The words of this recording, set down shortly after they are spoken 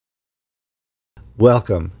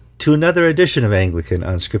Welcome to another edition of Anglican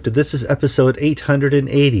Unscripted. This is episode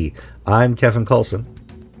 880. I'm Kevin Kallsen.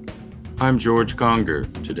 I'm George Conger.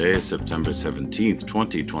 Today is September 17th,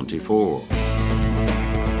 2024.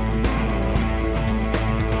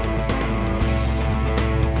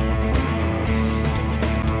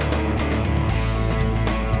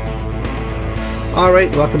 All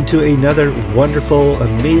right, welcome to another wonderful,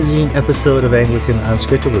 amazing episode of Anglican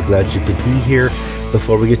Unscripted. We're glad you could be here.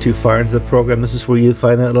 Before we get too far into the program, this is where you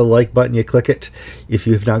find that little like button, you click it. If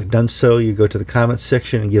you have not done so, you go to the comments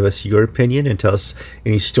section and give us your opinion and tell us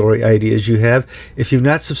any story ideas you have. If you've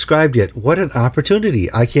not subscribed yet, what an opportunity.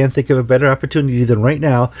 I can't think of a better opportunity than right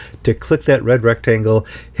now to click that red rectangle,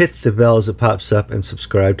 hit the bell as it pops up, and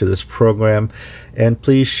subscribe to this program. And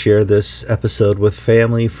please share this episode with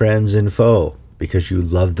family, friends, and foe, because you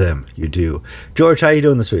love them. You do. George, how are you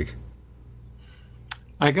doing this week?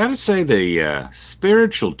 I gotta say the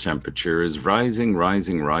spiritual temperature is rising.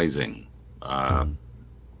 In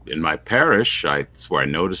my parish, that's where I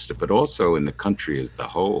noticed it, but also in the country as the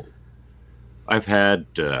whole. I've had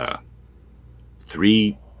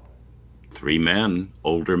three men,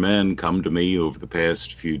 older men, come to me over the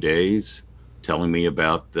past few days telling me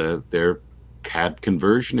about their CAD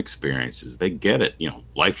conversion experiences. They get it.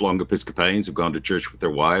 Lifelong Episcopalians have gone to church with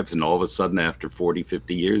their wives, and all of a sudden, after 40,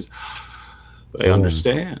 50 years, they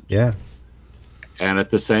understand. Yeah. And at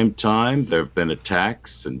the same time, there have been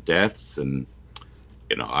attacks and deaths. And,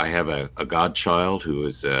 I have a godchild who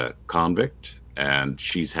is a convict, and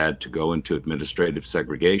she's had to go into administrative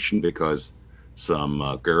segregation because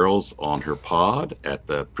some girls on her pod at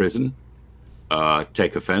the prison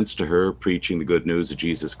take offense to her preaching the good news of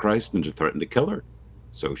Jesus Christ and to threaten to kill her.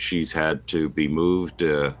 So she's had to be moved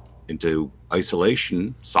into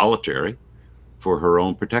isolation, solitary, for her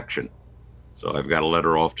own protection. So I've got a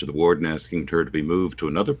letter off to the warden asking her to be moved to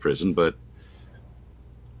another prison, but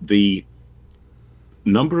the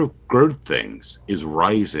number of good things is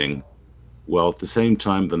rising, while at the same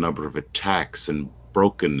time the number of attacks and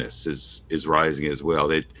brokenness is rising as well.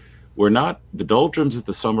 The doldrums of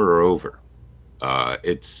the summer are over.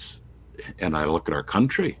 And I look at our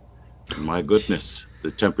country, and my goodness,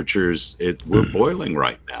 the temperatures, we're boiling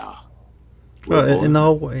right now. Well, in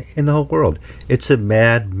the whole world, it's a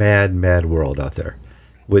mad world out there.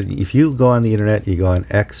 If you go on the internet, you go on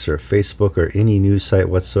X or Facebook or any news site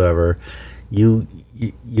whatsoever, you're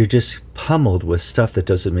just pummeled with stuff that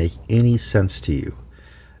doesn't make any sense to you.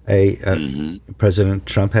 President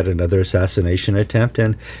Trump had another assassination attempt,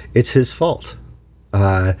 and it's his fault.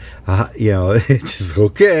 It's just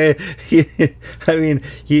okay.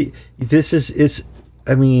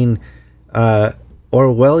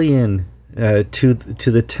 Orwellian. To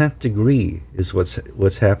the 10th degree is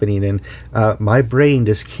what's happening, and my brain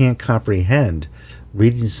just can't comprehend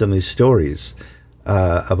reading some of these stories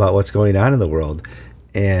about what's going on in the world.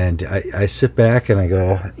 And I sit back and I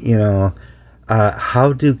go,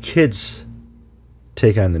 how do kids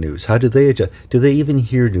take on the news? How do they adjust? Do they even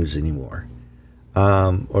hear news anymore?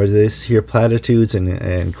 Or do they just hear platitudes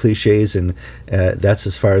and cliches, and that's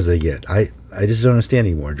as far as they get? I just don't understand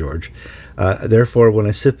anymore, George. Therefore, when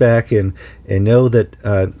I sit back and know that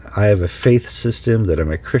I have a faith system, that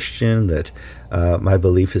I'm a Christian, that my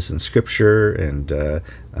belief is in Scripture and the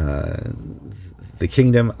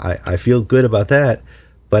kingdom, I feel good about that,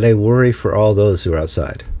 but I worry for all those who are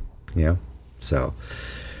outside. So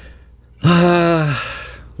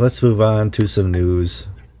let's move on to some news.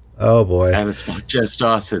 Oh, boy. And it's not just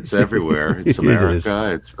us, it's everywhere. It's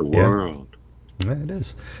America, it's the world. Yeah, it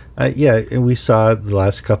is. And we saw the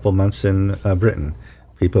last couple months in Britain.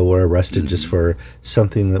 People were arrested just for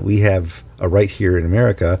something that we have a right here in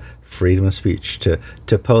America, freedom of speech, to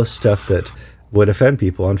post stuff that would offend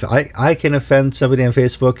people. And I can offend somebody on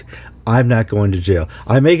Facebook. I'm not going to jail.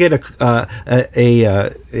 I may get a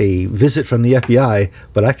visit from the FBI,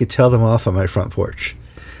 but I could tell them off on my front porch.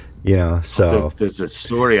 So there's a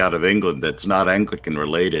story out of England that's not Anglican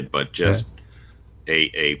related, but just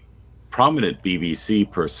a prominent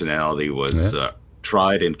BBC personality was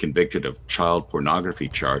tried and convicted of child pornography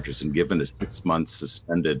charges and given a 6-month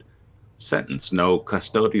suspended sentence, no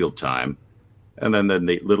custodial time. And then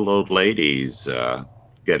the little old lady's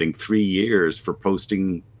getting 3 years for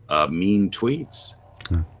posting mean tweets.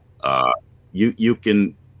 You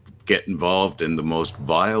can get involved in the most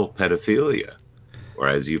vile pedophilia, or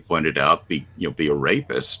as you pointed out, be a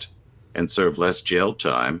rapist and serve less jail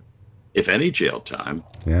time, if any jail time,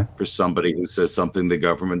 for somebody who says something the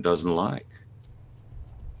government doesn't like.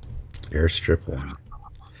 Airstrip one.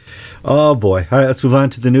 Oh, boy. All right, let's move on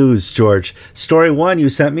to the news, George. Story one you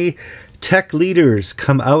sent me. tech leaders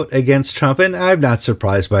come out against Trump, and I'm not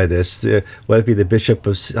surprised by this, whether it be the Bishop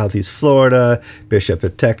of Southeast Florida, Bishop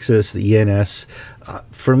of Texas, the ENS.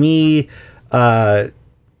 For me,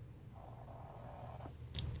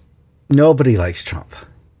 nobody likes Trump.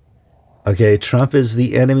 Okay, Trump is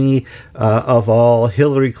the enemy of all.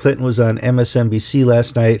 Hillary Clinton was on MSNBC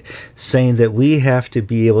last night saying that we have to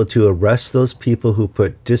be able to arrest those people who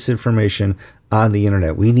put disinformation on the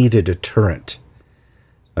internet. We need a deterrent.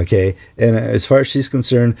 Okay, and as far as she's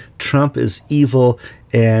concerned, Trump is evil,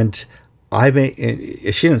 and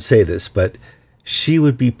she didn't say this, but she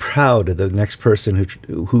would be proud of the next person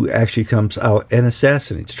who actually comes out and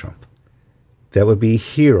assassinates Trump. That would be a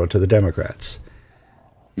hero to the Democrats.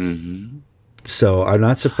 Mm-hmm. So I'm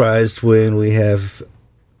not surprised when we have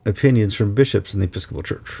opinions from bishops in the Episcopal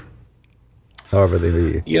Church, however they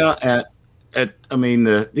may be. Yeah, I mean,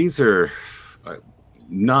 these are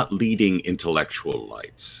not leading intellectual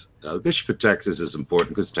lights. The Bishop of Texas is important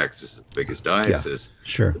because Texas is the biggest diocese. Yeah,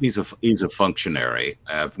 sure. He's a functionary.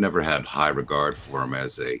 I've never had high regard for him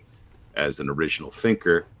as an original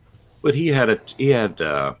thinker, but he had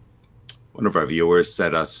one of our viewers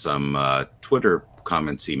sent us some Twitter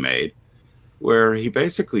comments he made where he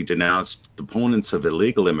basically denounced the opponents of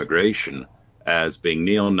illegal immigration as being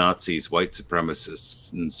neo-Nazis, white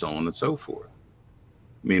supremacists, and so on and so forth.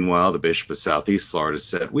 Meanwhile, the Bishop of Southeast Florida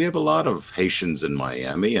said, we have a lot of Haitians in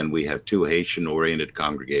Miami, and we have 2 Haitian-oriented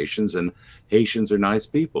congregations, and Haitians are nice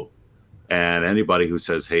people. And anybody who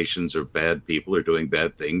says Haitians are bad people or doing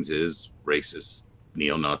bad things is racist,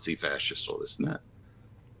 neo-Nazi, fascist, all this and that.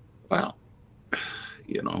 Well,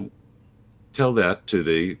 you know, tell that to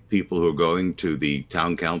the people who are going to the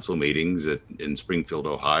town council meetings in Springfield,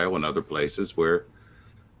 Ohio, and other places where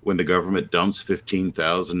when the government dumps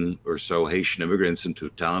 15,000 or so Haitian immigrants into a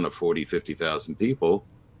town of 40, 50,000 people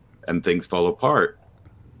and things fall apart,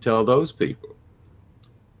 tell those people.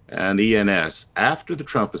 And ENS, after the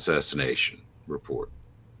Trump assassination report,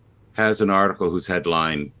 has an article whose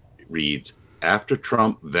headline reads, after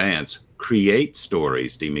Trump, Vance create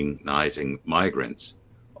stories demonizing migrants,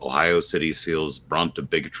 Ohio cities feels brunt of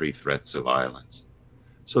bigotry, threats of violence.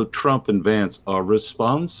 So Trump and Vance are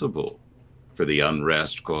responsible for the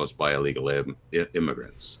unrest caused by illegal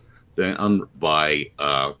immigrants, by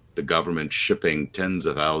the government shipping tens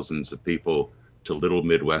of thousands of people to little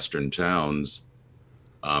Midwestern towns,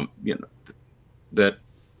 that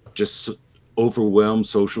just overwhelm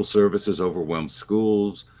social services, overwhelm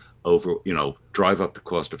schools, drive up the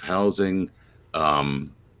cost of housing.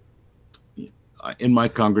 In my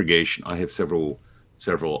congregation, I have several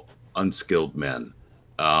unskilled men.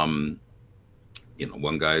 One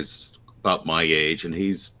guy's about my age, and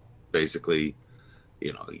he's basically,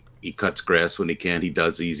 he cuts grass when he can. He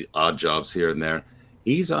does these odd jobs here and there.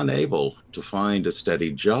 He's unable to find a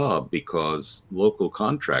steady job because local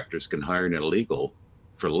contractors can hire an illegal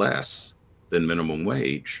for less than minimum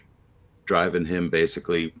wage, driving him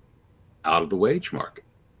basically out of the wage market.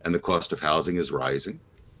 And the cost of housing is rising.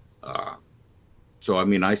 So, I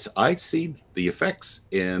mean, I see the effects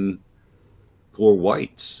in poor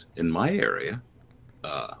whites in my area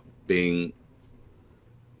being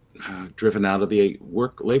driven out of the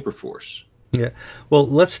labor force. Yeah. Well,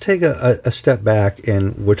 let's take a step back,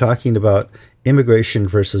 and we're talking about immigration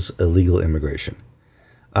versus illegal immigration.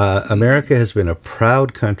 America has been a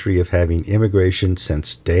proud country of having immigration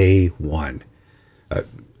since day one.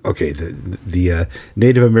 Okay, the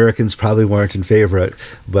Native Americans probably weren't in favor of it,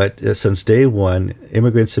 but since day one,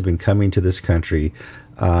 immigrants have been coming to this country,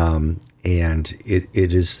 and it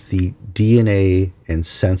is the DNA and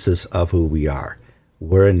census of who we are.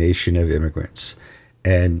 We're a nation of immigrants.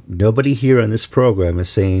 And nobody here on this program is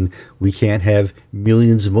saying we can't have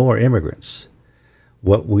millions more immigrants.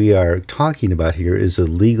 What we are talking about here is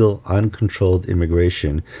illegal, uncontrolled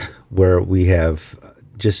immigration, where we have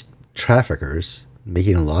just traffickers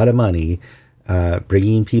making a lot of money,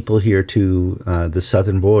 bringing people here to the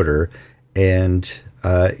southern border, and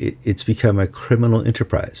it's become a criminal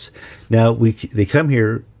enterprise. Now, they come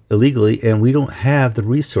here illegally, and we don't have the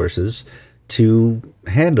resources to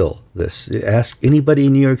handle this. Ask anybody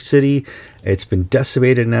in New York City. It's been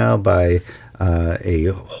decimated now by a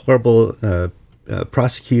horrible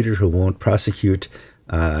prosecutor who won't prosecute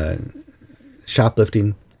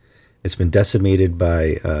shoplifting. It's been decimated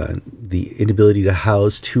by the inability to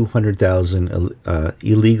house 200,000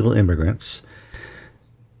 illegal immigrants.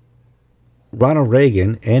 Ronald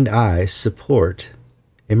Reagan and I support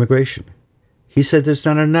immigration. He said there's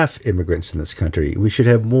not enough immigrants in this country. We should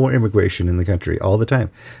have more immigration in the country all the time.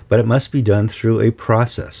 But it must be done through a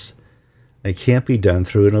process. It can't be done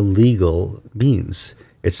through an illegal means.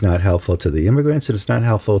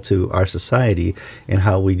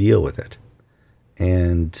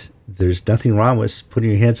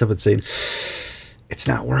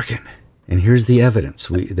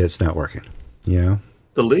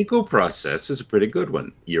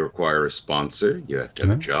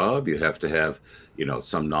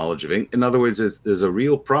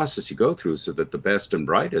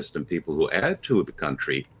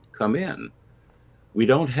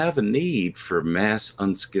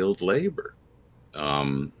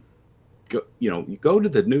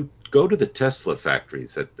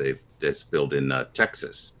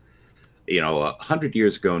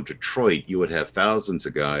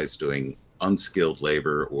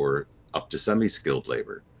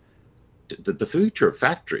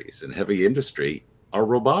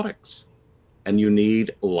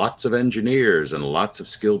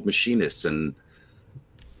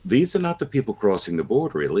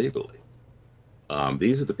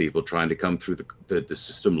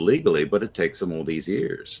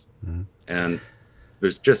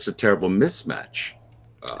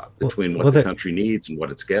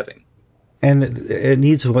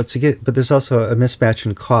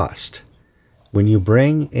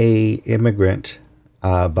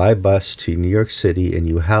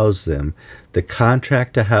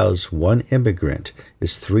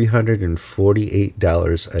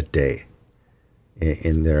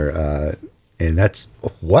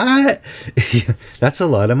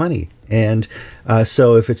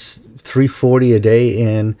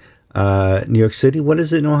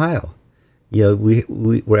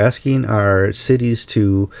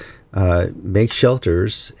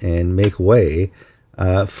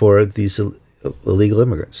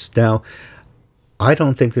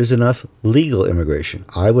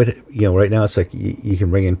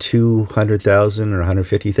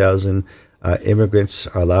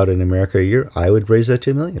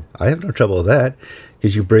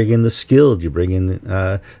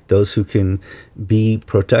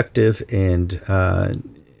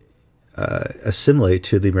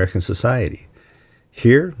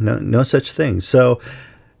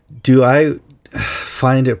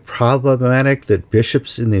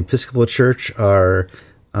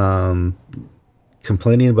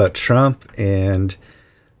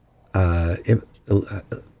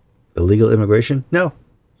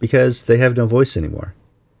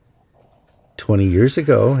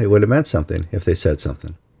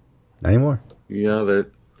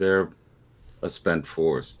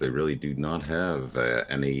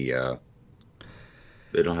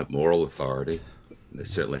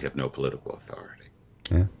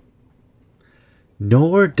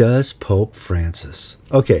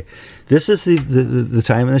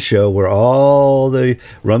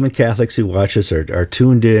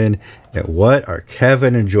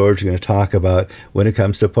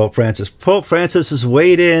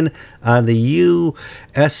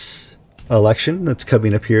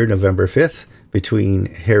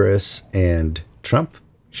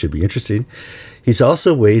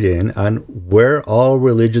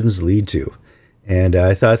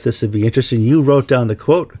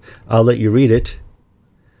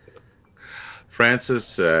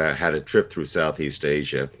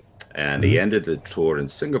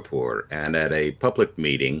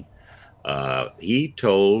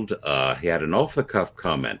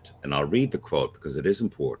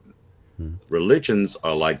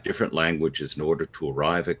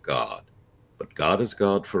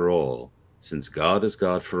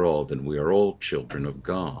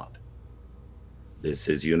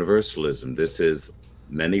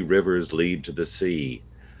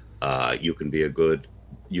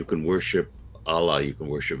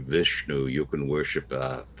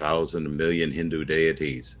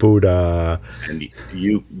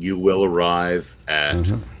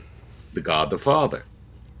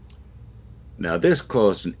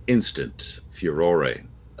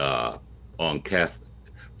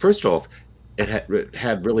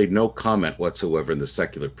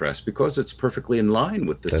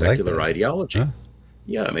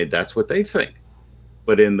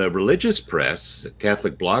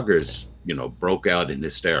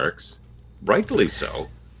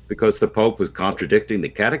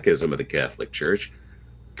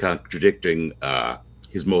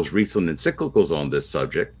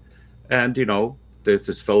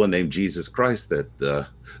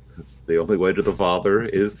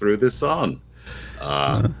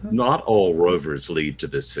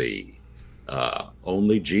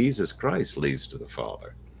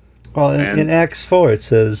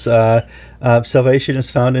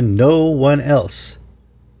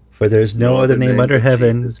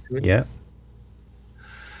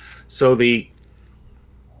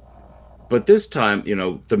 But this time, you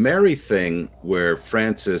know, the Mary thing where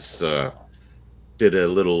Francis did a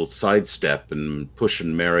little sidestep and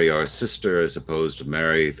pushing Mary, our sister, as opposed to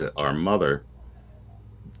Mary, our mother,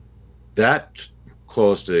 that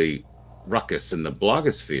caused a ruckus in the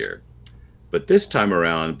blogosphere. But this time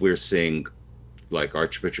around, we're seeing like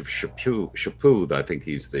Archbishop Chaput, I think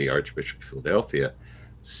he's the Archbishop of Philadelphia,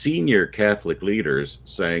 senior Catholic leaders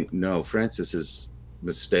saying, no, Francis is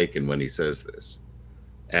mistaken when he says this.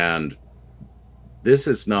 And this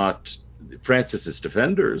is not Francis's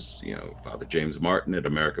defenders, you know, Father James Martin at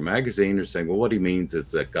America Magazine are saying, well, what he means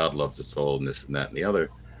is that God loves us all and this and that and the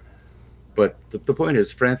other. But the point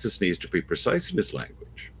is, Francis needs to be precise in his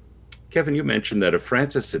language. Kevin, you mentioned that if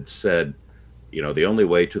Francis had said, you know, the only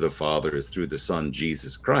way to the Father is through the Son,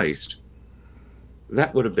 Jesus Christ,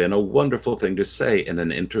 that would have been a wonderful thing to say in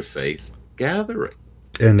an interfaith gathering.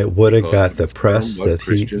 And it would have got the press that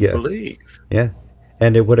Christians believe. Yeah.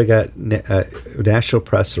 And it would have got national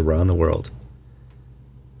press around the world.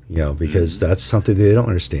 You know, because that's something they don't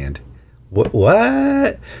understand.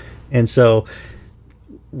 What? And so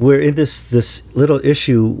we're in this little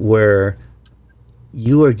issue where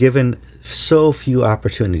you are given so few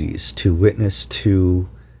opportunities to witness to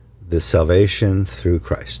the salvation through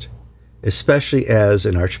Christ, especially as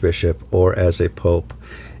an archbishop or as a pope.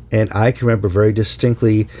 And I can remember very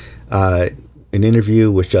distinctly an interview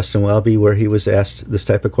with Justin Welby where he was asked this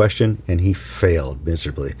type of question and he failed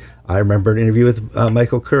miserably. I remember an interview with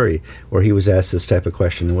Michael Curry where he was asked this type of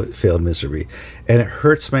question and failed miserably. And it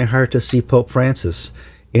hurts my heart to see Pope Francis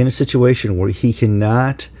in a situation where he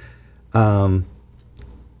cannot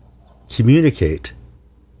communicate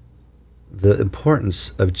the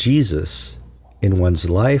importance of Jesus in one's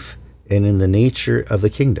life and in the nature of the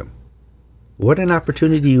kingdom. What an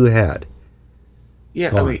opportunity you had.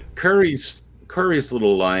 Yeah, I mean, Curry's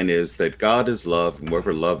little line is that God is love, and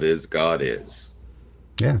wherever love is, God is.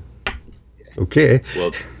 Yeah. Okay.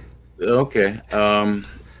 Well, okay.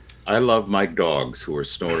 I love my dogs who are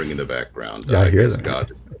snoring in the background. Yeah, I hear guess that.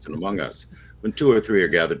 God is present among us. When two or three are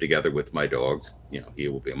gathered together with my dogs, you know, he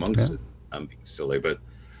will be amongst it. I'm being silly, but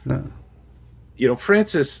you know,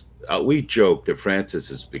 Francis. We joke that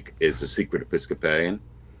Francis is a secret Episcopalian.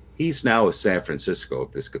 He's now a San Francisco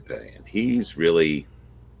Episcopalian. He's really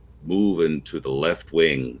moving to the left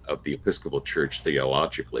wing of the Episcopal Church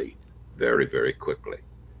theologically very, very quickly.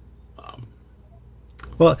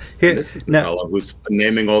 Well, here, this is the fellow who's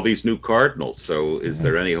naming all these new cardinals. So is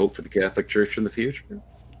there any hope for the Catholic Church in the future?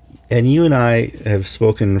 And you and I have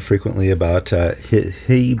spoken frequently about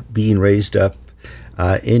he being raised up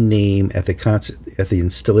in name at the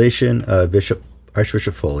installation of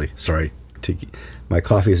Archbishop Foley. Sorry, my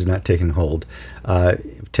coffee has not taken hold.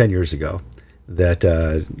 10 years ago, that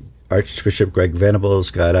Archbishop Greg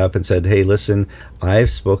Venables got up and said, hey, listen, I've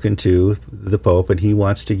spoken to the Pope and he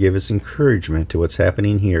wants to give us encouragement to what's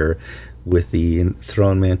happening here with the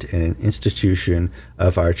enthronement and institution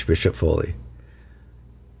of Archbishop Foley.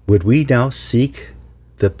 Would we now seek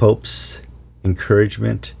the Pope's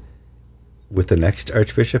encouragement with the next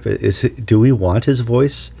Archbishop? Do we want his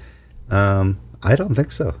voice? I don't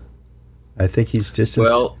think so. I think he's just...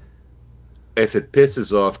 Well, if it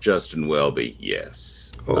pisses off Justin Welby, yes.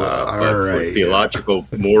 All but right. For theological,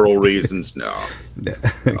 moral reasons, no.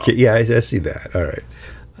 Okay, yeah, I see that. All right.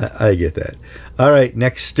 I get that. All right,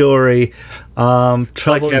 next story.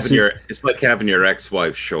 It's like having your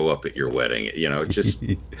ex-wife show up at your wedding. You know, it's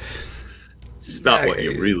not what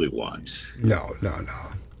you really want. No.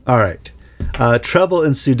 All right. Trouble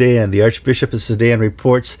in Sudan. The Archbishop of Sudan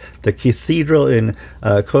reports the cathedral in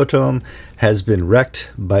Khartoum has been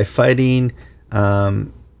wrecked by fighting.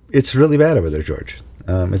 It's really bad over there, George.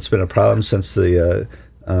 It's been a problem since the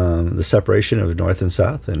separation of North and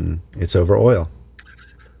South, and it's over oil.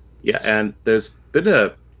 Yeah, and there's been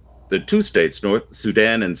the two states, North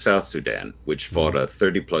Sudan and South Sudan, which fought a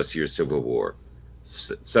 30-plus year civil war,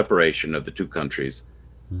 separation of the two countries.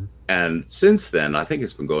 And since then, I think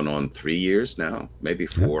it's been going on 3 years now, maybe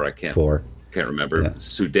 4. I can't remember. Yeah.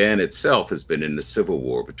 Sudan itself has been in a civil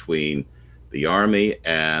war between the army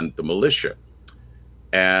and the militia.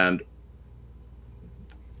 And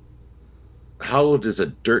how does a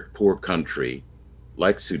dirt poor country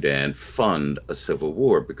like Sudan fund a civil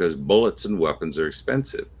war? Because bullets and weapons are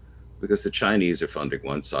expensive, because the Chinese are funding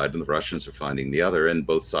one side and the Russians are funding the other, and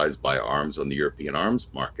both sides buy arms on the European arms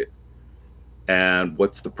market. And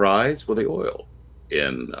what's the prize? Well, the oil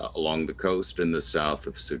along the coast in the south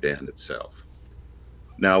of Sudan itself.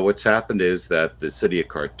 Now, what's happened is that the city of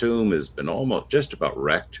Khartoum has been almost just about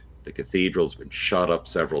wrecked. The cathedral's been shot up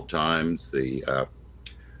several times. The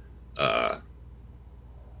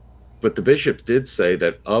But the bishop did say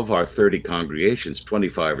that of our 30 congregations,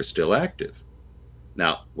 25 are still active.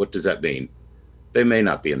 Now, what does that mean? They may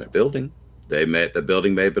not be in the building. The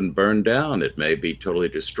building may have been burned down. It may be totally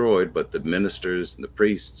destroyed, but the ministers and the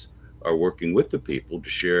priests are working with the people to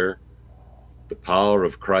share the power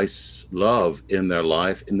of Christ's love in their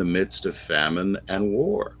life in the midst of famine and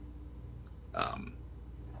war.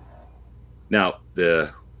 Now,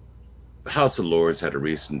 the House of Lords had a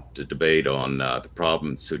recent debate on the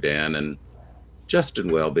problem in Sudan, and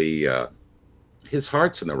Justin Welby, his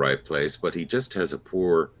heart's in the right place, but he just has a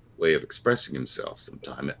poor way of expressing himself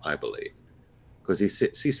sometimes, I believe. Because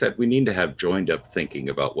he said we need to have joined up thinking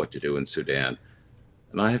about what to do in Sudan.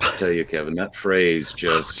 And I have to tell you, Kevin, that phrase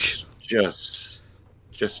just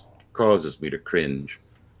causes me to cringe.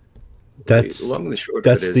 That's long and the short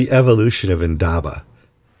that's of it is, the evolution of Indaba.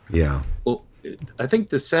 Yeah. Well, I think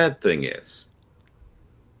the sad thing is,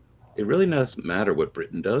 it really doesn't matter what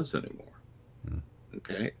Britain does anymore.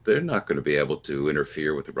 Okay, they're not going to be able to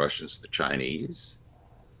interfere with the Russians, the Chinese.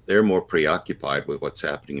 They're more preoccupied with what's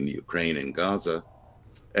happening in the Ukraine and Gaza.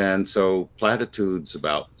 And so platitudes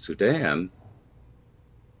about Sudan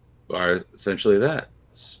are essentially that,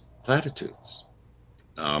 platitudes.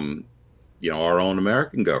 You know, our own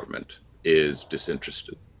American government is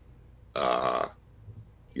disinterested.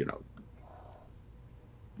 You know,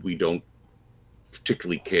 we don't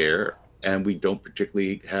particularly care, and we don't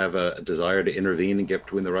particularly have a desire to intervene and get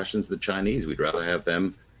between the Russians and the Chinese. We'd rather have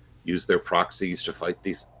them use their proxies to fight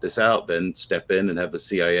this out than step in and have the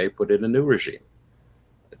CIA put in a new regime.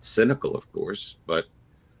 It's cynical, of course, but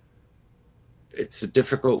it's a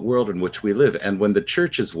difficult world in which we live. And when the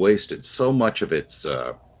church has wasted so much of its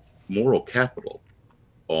moral capital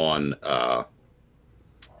on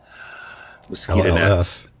mosquito LLF,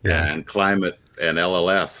 nets yeah. and climate and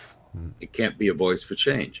LLF, it can't be a voice for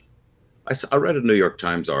change. I read a New York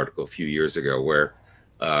Times article a few years ago where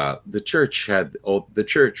the church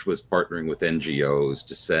was partnering with NGOs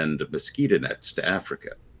to send mosquito nets to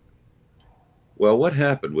Africa. Well, what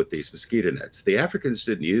happened with these mosquito nets? The Africans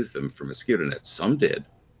didn't use them for mosquito nets. Some did.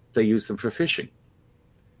 They used them for fishing.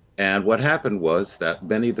 And what happened was that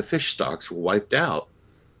many of the fish stocks were wiped out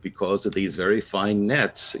because of these very fine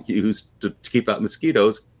nets used to keep out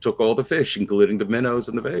mosquitoes, took all the fish, including the minnows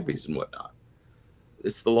and the babies and whatnot.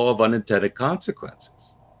 It's the law of unintended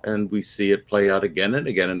consequences. And we see it play out again and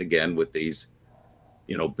again and again with these,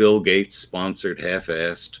 you know, Bill Gates sponsored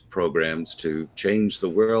half-assed programs to change the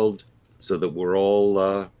world so that we're all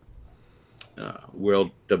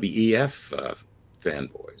world WEF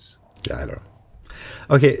fanboys. Yeah, I don't know.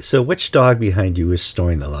 Okay, so which dog behind you is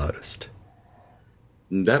snoring the loudest?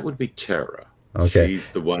 That would be Tara. Okay. She's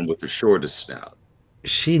the one with the shortest snout.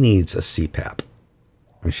 She needs a CPAP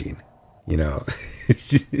machine. You know,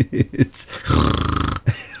 it's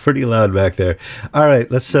pretty loud back there. All right,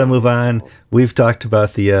 let's move on. We've talked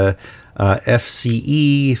about the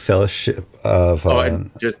FCE Fellowship of...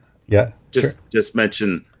 Just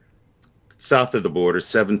mention, south of the border,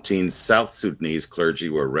 17 South Sudanese clergy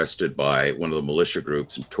were arrested by one of the militia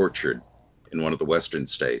groups and tortured in one of the western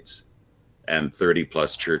states. And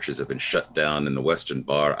 30-plus churches have been shut down in the western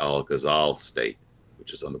Bahr al-Ghazal state,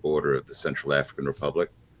 which is on the border of the Central African Republic.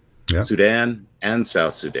 Yeah. Sudan and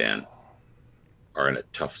South Sudan are in a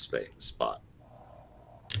tough spot.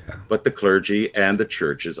 Yeah. But the clergy and the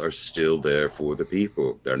churches are still there for the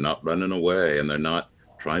people. They're not running away, and they're not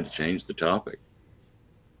trying to change the topic.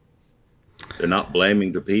 They're not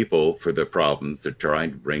blaming the people for their problems. They're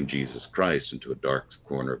trying to bring Jesus Christ into a dark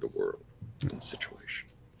corner of the world and situation.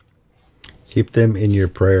 Keep them in your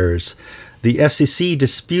prayers. The FCC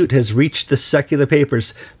dispute has reached the secular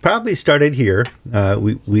papers. Probably started here.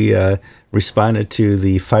 We responded to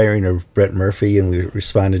the firing of Brett Murphy, and we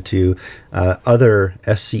responded to other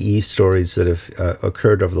FCE stories that have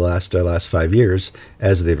occurred over the last 5 years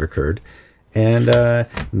as they've occurred. And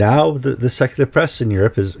now the secular press in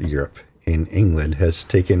in England has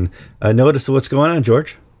taken notice of what's going on,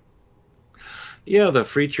 George. Yeah, the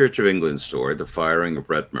Free Church of England story, the firing of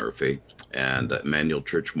Brett Murphy and Emmanuel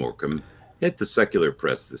Church Morecambe, hit the secular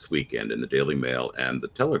press this weekend in the Daily Mail and the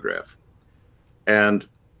Telegraph. And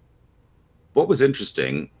what was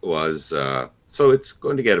interesting was, so it's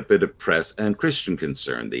going to get a bit of press, and Christian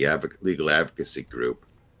Concern, the legal advocacy group,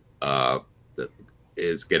 that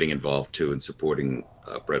is getting involved too in supporting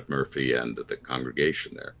Brett Murphy and the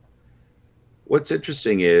congregation there. What's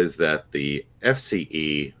interesting is that the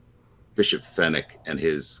FCE, Bishop Fenwick and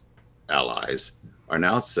his allies, are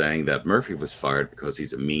now saying that Murphy was fired because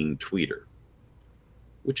he's a mean tweeter,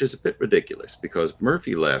 which is a bit ridiculous because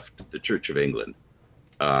Murphy left the Church of England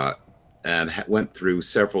and went through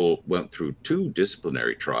two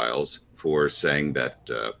disciplinary trials for saying that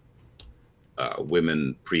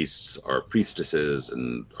women priests are priestesses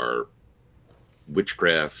and are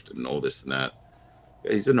witchcraft and all this and that.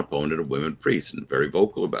 He's an opponent of women priests and very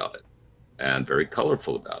vocal about it and very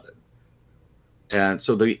colorful about it. And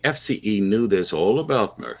so the FCE knew this all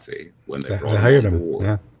about Murphy when they brought him on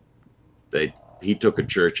board. Yeah. He took a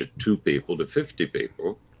church at 2 people to 50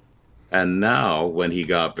 people. And now when he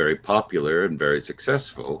got very popular and very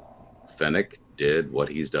successful, Fenwick did what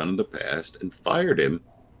he's done in the past and fired him.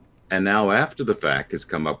 And now after the fact has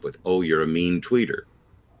come up with, oh, you're a mean tweeter.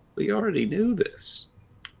 We already knew this.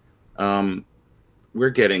 We're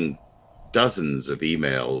getting dozens of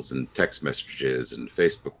emails and text messages and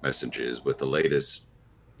Facebook messages with the latest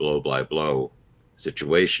blow by blow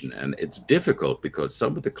situation. And it's difficult because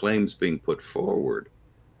some of the claims being put forward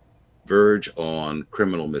verge on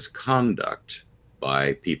criminal misconduct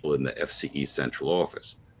by people in the FCE central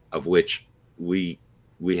office, of which we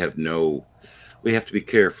have to be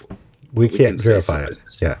careful. We can't verify it.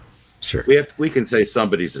 Yeah, sure. We can say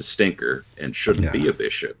somebody's a stinker and shouldn't be a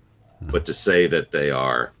bishop, but to say that they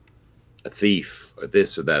are a thief or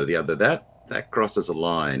this or that or the other, that crosses a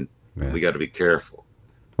line. Yeah. We got to be careful.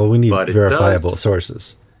 Well, we need verifiable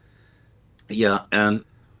sources. Yeah,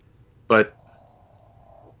 but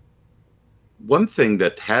one thing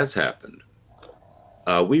that has happened,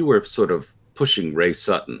 we were sort of pushing Ray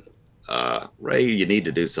Sutton. Ray, you need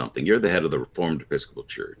to do something. You're the head of the Reformed Episcopal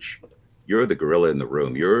Church. You're the gorilla in the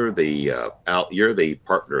room. You're the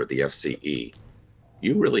partner of the FCE.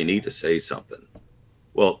 You really need to say something.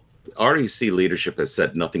 Well, REC leadership has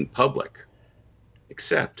said nothing public,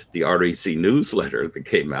 except the REC newsletter that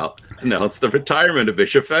came out announced the retirement of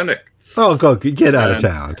Bishop Fenwick. Oh, get out of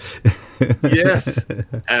town. Yes.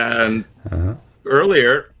 And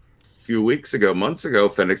earlier, a few weeks ago, months ago,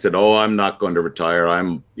 Fenwick said, oh, I'm not going to retire.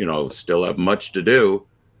 I'm, still have much to do.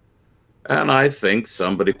 And I think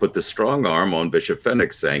somebody put the strong arm on Bishop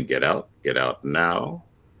Fenwick saying, get out now.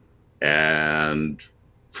 And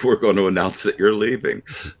we're going to announce that you're leaving.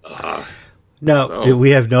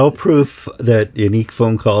 We have no proof that any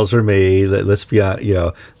phone calls are made. Let's be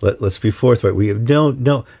let's be forthright. We have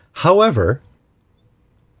no. However,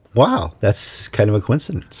 wow, that's kind of a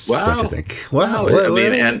coincidence. Wow, don't you think? Wow. I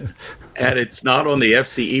mean, and it's not on the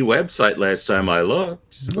FCE website last time I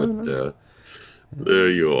looked, but there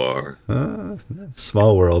you are.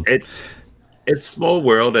 Small world. It's small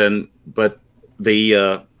world, but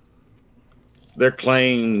their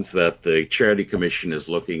claims that the Charity Commission is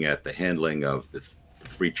looking at the handling of the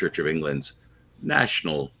Free Church of England's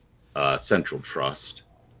National Central Trust.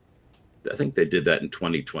 I think they did that in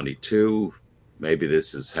 2022. Maybe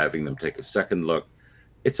this is having them take a second look.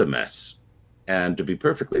 It's a mess. And to be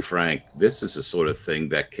perfectly frank, this is the sort of thing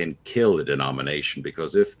that can kill a denomination,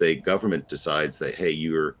 because if the government decides that, hey,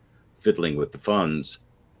 you're fiddling with the funds,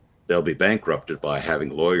 they'll be bankrupted by having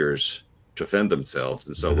lawyers to defend themselves.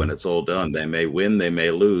 And so when it's all done, they may win, they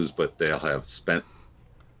may lose, but they'll have spent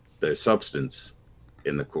their substance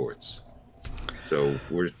in the courts. So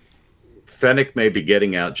Fenwick may be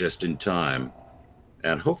getting out just in time,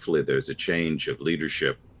 and hopefully there's a change of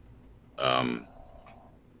leadership that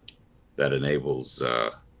enables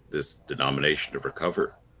this denomination to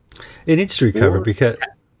recover. It needs to recover because...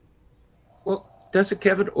 Well, does it,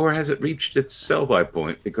 Kevin, or has it reached its sell-by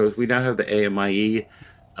point? Because we now have the AMIE,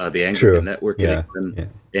 the Anglican Network in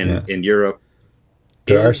England, in Europe.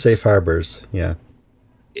 There are safe harbors,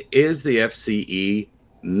 Is the FCE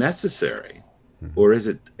necessary? Or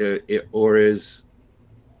is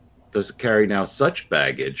does it carry now such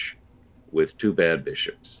baggage with 2 bad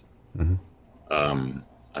bishops?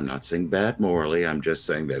 I'm not saying bad morally. I'm just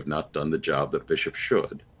saying they've not done the job that bishops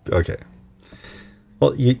should. Okay.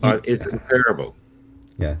 Well, it's comparable.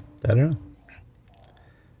 Yeah, I don't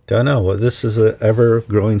know. Well, this is an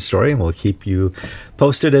ever-growing story, and we'll keep you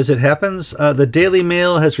posted as it happens. The Daily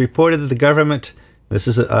Mail has reported that the government, this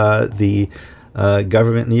is the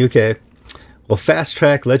government in the UK, will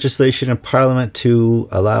fast-track legislation in Parliament to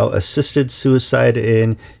allow assisted suicide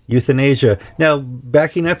in euthanasia. Now,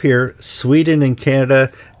 backing up here, Sweden and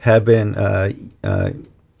Canada have been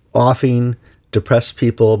offing depressed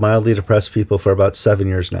people, mildly depressed people, for about 7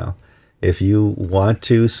 years now. If you want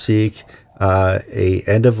to seek a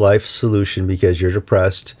end-of-life solution because you're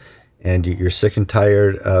depressed and you're sick and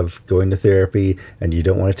tired of going to therapy and you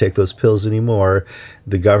don't want to take those pills anymore,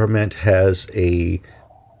 the government has a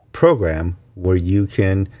program where you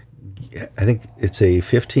can, I think it's a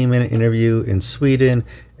 15-minute interview in Sweden,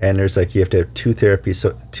 and there's you have to have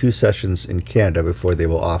 2 sessions in Canada before they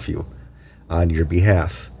will off you on your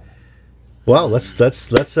behalf. Well, let's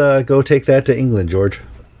go take that to England, George.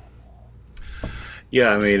 Yeah,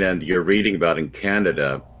 I mean, and you're reading about in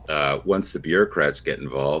Canada, once the bureaucrats get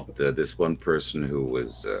involved, this one person who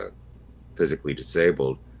was physically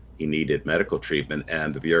disabled, he needed medical treatment,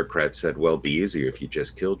 and the bureaucrats said, well, it'd be easier if you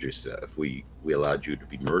just killed yourself. We allowed you to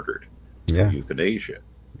be murdered through Yeah, euthanasia.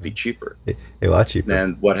 It'd be cheaper. a lot cheaper.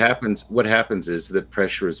 And what happens is that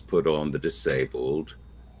pressure is put on the disabled,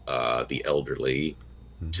 the elderly,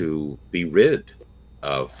 to be rid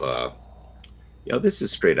of, this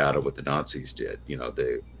is straight out of what the Nazis did.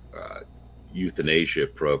 The euthanasia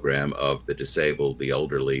program of the disabled, the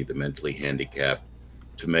elderly, the mentally handicapped,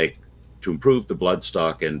 to improve the blood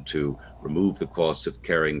stock and to remove the costs of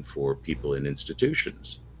caring for people in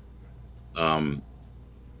institutions. Um,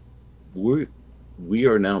 we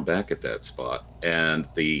are now back at that spot, and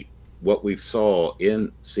what we've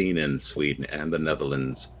seen in Sweden and the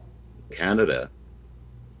Netherlands, Canada,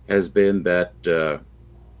 has been that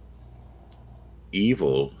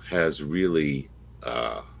evil has really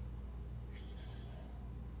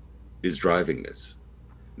is driving this.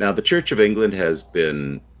 Now, the Church of England has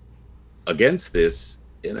been against this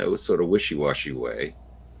in a sort of wishy-washy way.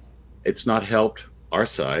 It's not helped. Our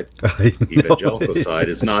side, evangelical side,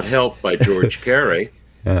 is not helped by George Carey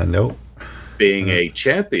No. being a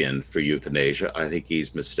champion for euthanasia. I think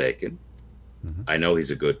he's mistaken. I know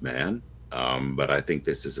he's a good man, but I think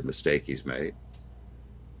this is a mistake he's made.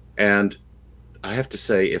 And I have to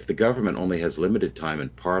say, if the government only has limited time in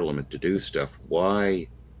Parliament to do stuff, why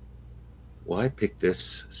pick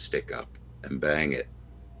this stick up and bang it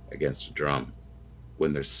against a drum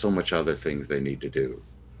when there's so much other things they need to do?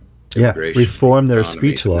 Yeah, reform their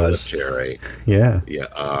speech laws. Military. Yeah.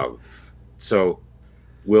 So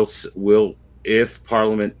if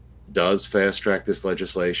Parliament does fast track this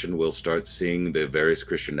legislation, we'll start seeing the various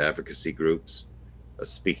Christian advocacy groups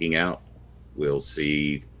speaking out. We'll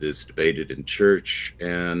see this debated in church,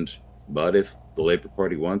 but if the Labour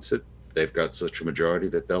Party wants it, they've got such a majority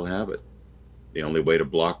that they'll have it. The only way to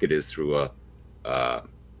block it is through a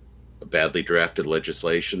badly drafted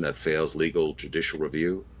legislation that fails legal judicial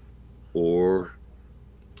review. Or,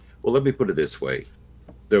 well, let me put it this way.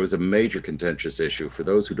 There was a major contentious issue. For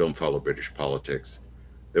those who don't follow British politics,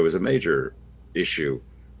 there was a major issue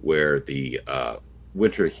where the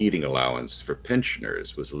winter heating allowance for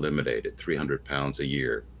pensioners was eliminated, £300 a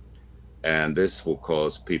year. And this will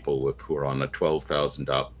cause people who are on a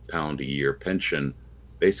 £12,000 a year pension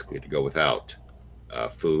basically to go without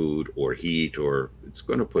food or heat, or it's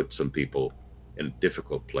going to put some people in a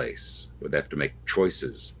difficult place where they have to make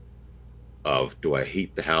choices of, do I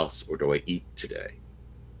heat the house or do I eat today?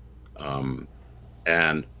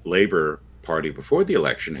 And Labour Party before the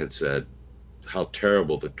election had said how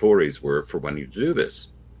terrible the Tories were for wanting to do this.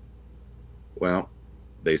 Well,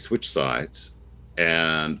 they switched sides,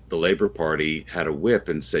 and the Labour Party had a whip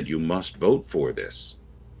and said, you must vote for this.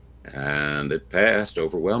 And it passed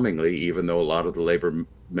overwhelmingly, even though a lot of the Labour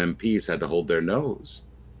MPs had to hold their nose.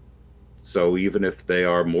 So even if they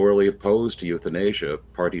are morally opposed to euthanasia,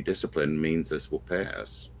 party discipline means this will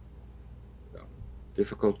pass. So,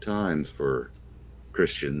 difficult times for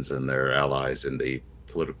Christians and their allies in the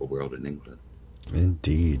political world in England.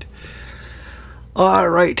 Indeed. All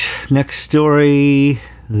right, next story.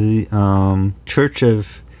 The Church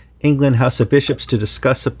of England House of Bishops to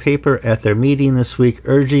discuss a paper at their meeting this week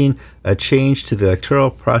urging a change to the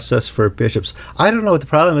electoral process for bishops. I don't know what the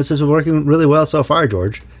problem is. This is working really well so far,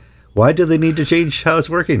 George. Why do they need to change how it's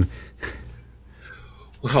working?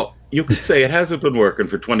 Well, you could say it hasn't been working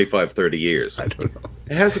for 25, 30 years. I don't know.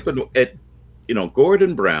 It hasn't been.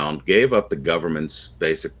 Gordon Brown gave up the government's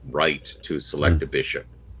basic right to select a bishop.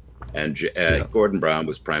 And Gordon Brown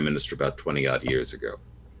was prime minister about 20-odd years ago.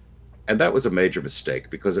 And that was a major mistake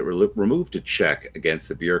because it removed a check against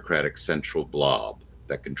the bureaucratic central blob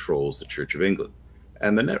that controls the Church of England.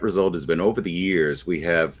 And the net result has been, over the years, we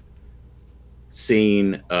have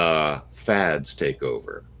seen fads take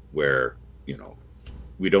over where,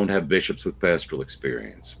 we don't have bishops with pastoral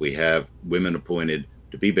experience. We have women appointed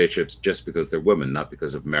to be bishops just because they're women, not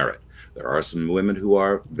because of merit. There are some women who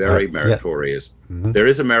are very meritorious. Yeah. Mm-hmm. There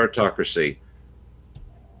is a meritocracy,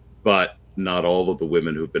 but not all of the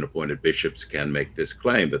women who've been appointed bishops can make this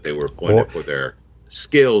claim that they were appointed for their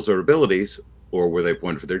skills or abilities, or were they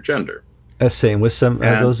appointed for their gender. Same with some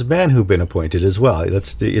those men who've been appointed as well.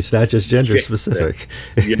 It's not just gender specific.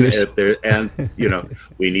 We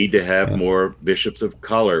need to have more bishops of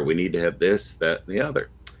color. We need to have this, that, and the other.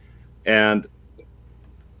 And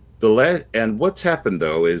what's happened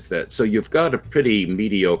though is that, so you've got a pretty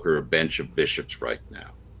mediocre bench of bishops right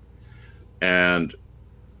now, and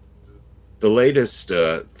the latest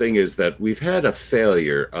thing is that we've had a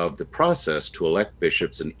failure of the process to elect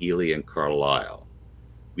bishops in Ely and Carlisle.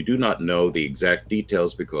 We do not know the exact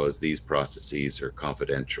details because these processes are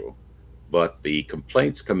confidential, but the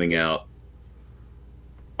complaints coming out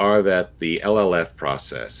are that the LLF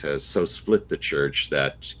process has so split the church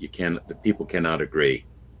that the people cannot agree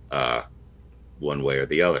one way or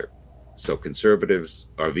the other. So conservatives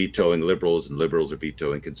are vetoing liberals and liberals are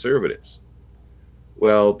vetoing conservatives.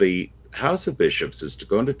 Well, the House of Bishops is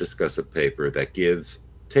going to discuss a paper that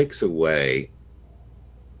takes away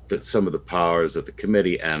some of the powers of the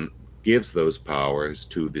committee and gives those powers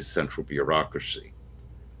to the central bureaucracy,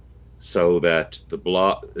 so that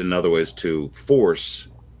in other words, to force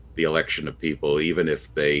the election of people, even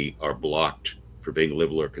if they are blocked for being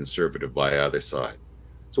liberal or conservative by either side.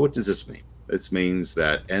 So what does this mean? This means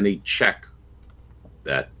that any check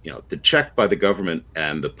that, the check by the government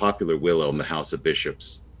and the popular will on the House of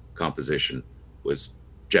Bishops composition was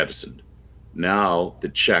jettisoned. Now the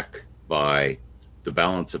check by the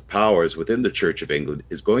balance of powers within the Church of England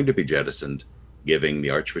is going to be jettisoned, giving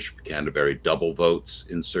the Archbishop of Canterbury double votes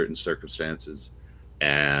in certain circumstances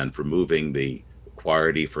and removing the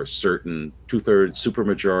requirement for a certain 2/3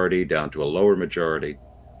 supermajority down to a lower majority.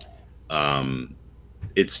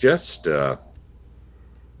 It's just, it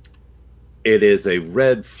is a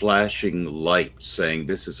red flashing light saying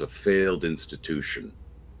this is a failed institution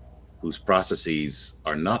whose processes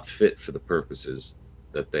are not fit for the purposes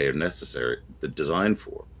that they are necessary, designed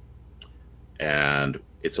for. And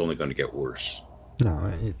it's only going to get worse.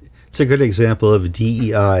 No, it's a good example of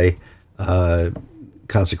DEI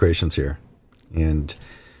consecrations here. And,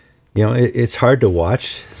 it's hard to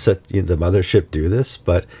watch the mothership do this,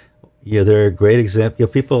 but, they're a great example.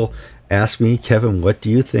 People ask me, Kevin, what do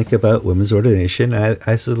you think about women's ordination?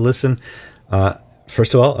 I said, listen,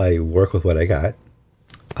 first of all, I work with what I got.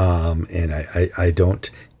 And I don't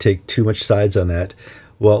take too much sides on that.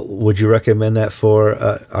 Well, would you recommend that for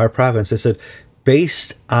our province? I said,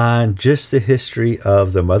 based on just the history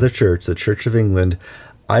of the Mother Church, the Church of England,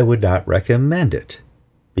 I would not recommend it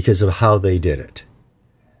because of how they did it.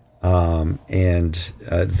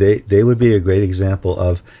 They would be a great example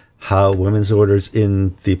of how women's orders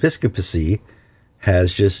in the episcopacy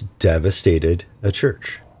has just devastated a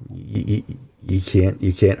church. You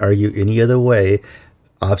can't argue any other way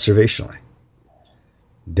observationally.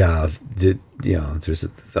 There's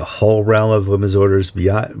the whole realm of women's orders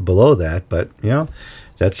below that, but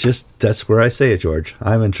that's where I say it, George.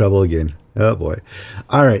 I'm in trouble again. Oh boy.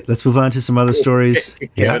 All right, let's move on to some other stories.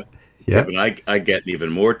 Yeah. Kevin, I get in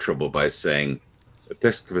even more trouble by saying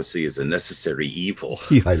episcopacy is a necessary evil.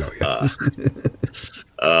 Yeah, I know.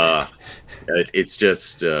 Yeah. It's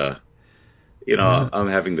just I'm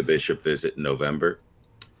having the bishop visit in November.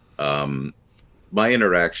 My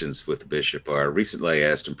interactions with the bishop are, recently I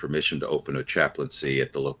asked him permission to open a chaplaincy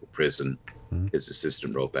at the local prison. His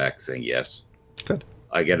assistant wrote back saying yes. Good.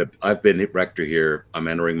 I've been rector here. I'm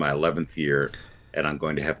entering my 11th year, and I'm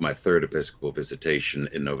going to have my 3rd episcopal visitation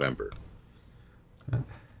in November.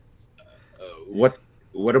 What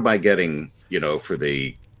am I getting, for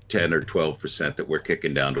the 10 or 12% that we're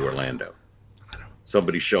kicking down to Orlando?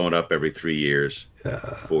 Somebody showing up every 3 years,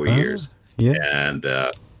 4 years.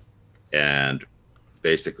 Yeah. And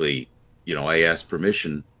basically, I asked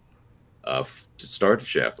permission to start a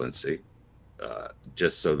chaplaincy,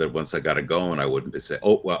 just so that once I got it going, I wouldn't be saying,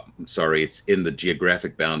 oh, well, I'm sorry, it's in the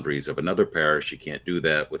geographic boundaries of another parish. You can't do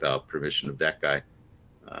that without permission of that guy.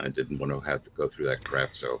 I didn't want to have to go through that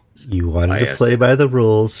crap. So you wanted to play by the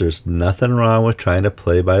rules. There's nothing wrong with trying to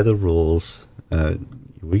play by the rules.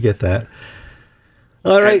 We get that.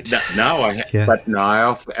 All right. But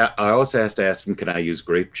now I also have to ask them, can I use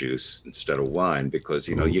grape juice instead of wine? Because,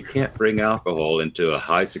 you can't bring alcohol into a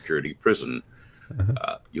high security prison.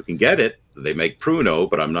 You can get it. They make Pruno,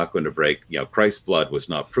 but I'm not going to break, Christ's blood was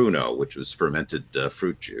not Pruno, which was fermented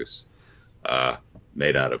fruit juice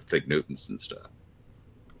made out of fig Newtons and stuff.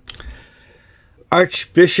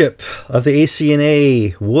 Archbishop of the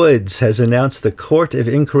ACNA Woods has announced the Court of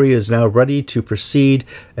Inquiry is now ready to proceed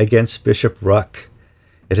against Bishop Ruck.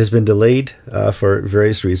 It has been delayed for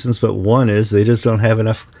various reasons, but one is they just don't have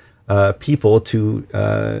enough people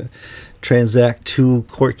to transact 2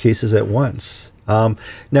 court cases at once.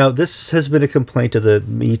 Now, this has been a complaint of the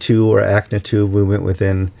Me Too or Acna 2 movement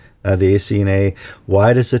within the ACNA.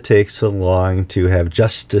 Why does it take so long to have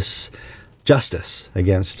justice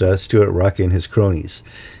against Stuart Ruck and his cronies?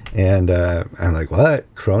 And I'm like,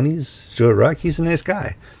 what? Cronies? Stuart Ruck? He's a nice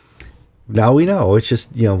guy. Now we know. It's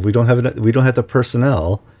just, we don't have the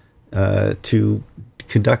personnel to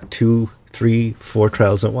conduct 2, 3, 4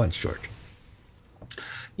 trials at once, George.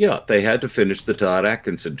 Yeah, they had to finish the Todd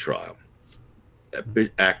Atkinson trial.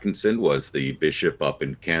 Atkinson was the bishop up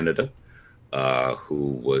in Canada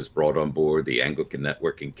who was brought on board the Anglican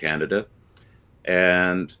network in Canada.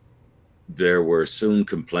 And there were soon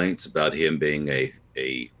complaints about him being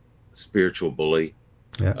a spiritual bully,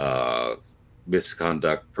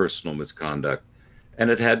 misconduct, personal misconduct, and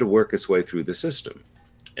it had to work its way through the system.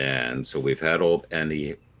 And so we've had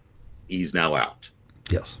and he's now out.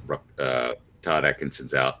 Yes. Todd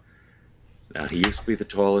Atkinson's out. Now, he used to be the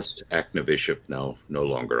tallest acting bishop. No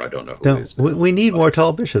longer. I don't know who it is. We need more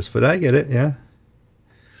tall bishops, but I get it, yeah.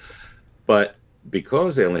 But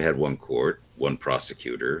because they only had one court, one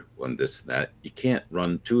prosecutor, one this and that, you can't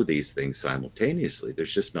run two of these things simultaneously.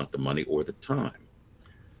 There's just not the money or the time.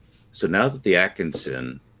 So now that the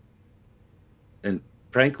Atkinson, and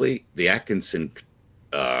frankly, the Atkinson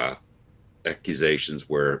accusations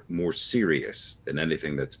were more serious than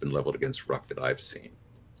anything that's been leveled against Ruck that I've seen.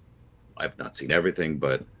 I've not seen everything,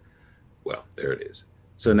 but, well, there it is.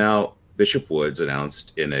 So now Bishop Woods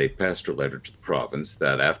announced in a pastoral letter to the province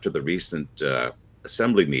that after the recent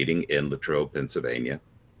assembly meeting in Latrobe, Pennsylvania,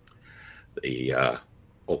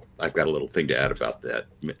 I've got a little thing to add about that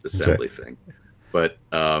assembly thing. But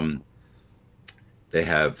they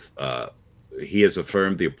have, he has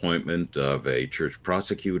affirmed the appointment of a church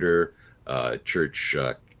prosecutor, church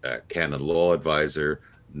canon law advisor,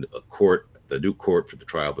 a court. The new court for the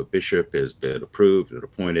trial of a bishop has been approved and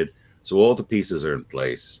appointed. So all the pieces are in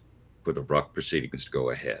place for the Ruck proceedings to go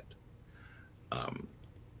ahead.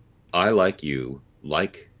 I, like you,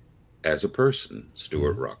 as a person,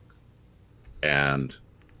 Stuart Ruck. And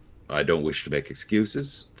I don't wish to make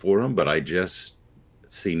excuses for him, but I just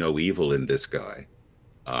see no evil in this guy.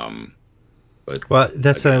 But well,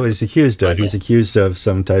 that's not what he's accused of. He's accused of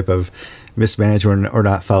some type of mismanagement or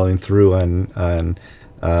not following through on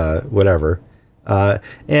whatever.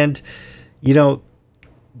 And, you know,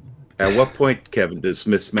 at what point, Kevin, does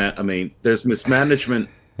there's mismanagement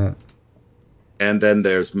and then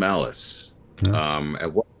there's malice.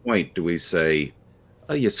 At what point do we say,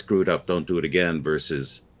 oh, you screwed up, don't do it again,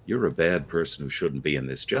 versus you're a bad person who shouldn't be in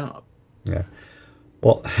this job? Yeah.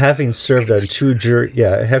 Well, having served on two juries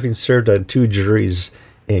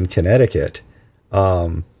in Connecticut,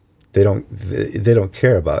 they don't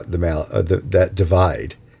care about that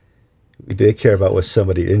divide. They care about was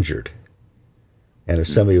somebody injured, and if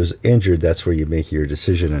somebody was injured, that's where you make your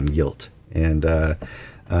decision on guilt. And I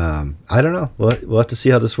don't know. We'll have to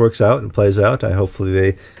see how this works out and plays out. Hopefully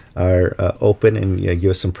they are open and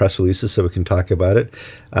give us some press releases so we can talk about it.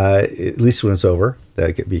 At least when it's over,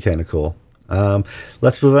 that could be kind of cool.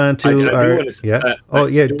 Let's move on to Latrobe.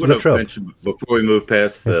 Before we move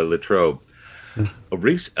past the Latrobe,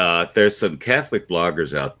 there's some Catholic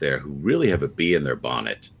bloggers out there who really have a bee in their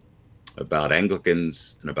bonnet about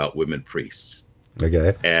Anglicans and about women priests.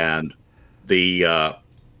 Okay. And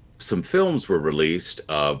some films were released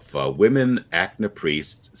of women ACNA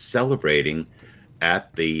priests celebrating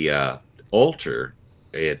at the altar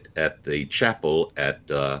at the chapel at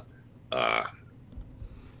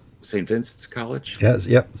St. Vincent's College. Yes,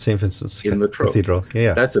 yep, St. Vincent's in Latrobe Cathedral.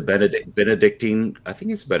 Yeah, that's a Benedictine. I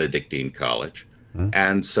think it's a Benedictine college.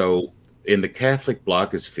 And so, in the Catholic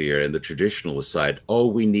blogosphere and the traditionalist side,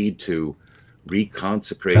 we need to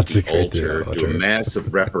reconsecrate the altar, do a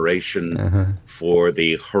massive reparation for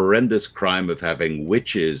the horrendous crime of having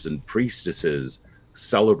witches and priestesses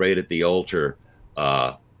celebrate at the altar.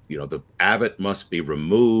 The abbot must be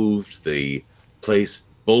removed, the place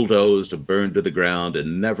bulldozed and burned to the ground,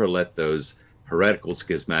 and never let those heretical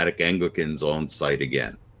schismatic Anglicans on site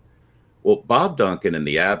again. Well, Bob Duncan and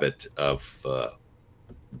the abbot of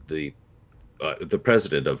the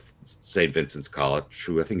president of St. Vincent's College,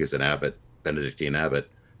 who I think is an abbot, Benedictine abbot,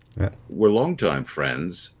 were longtime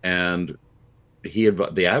friends, and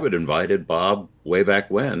the abbot invited Bob way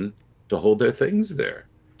back when to hold their things there.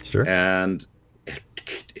 Sure. And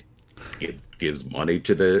it gives money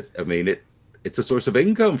to it's a source of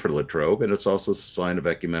income for Latrobe, and it's also a sign of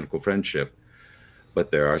ecumenical friendship.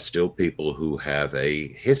 But there are still people who have a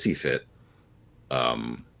hissy fit.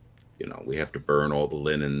 We have to burn all the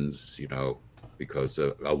linens, because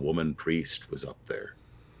a woman priest was up there.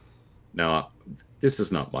 Now, this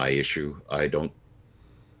is not my issue. I don't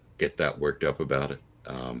get that worked up about it.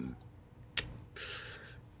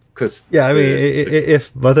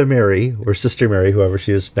 If Mother Mary or Sister Mary, whoever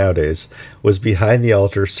she is nowadays, was behind the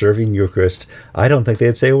altar serving Eucharist, I don't think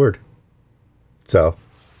they'd say a word. So,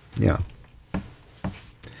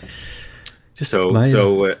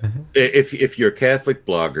 if you're a Catholic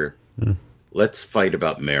blogger, let's fight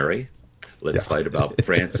about Mary. Let's fight about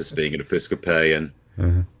Francis being an Episcopalian.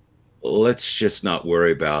 let's just not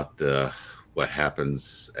worry about what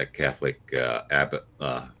happens at Catholic abbot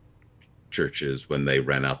churches when they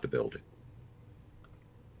rent out the building.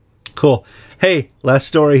 Cool. Hey, last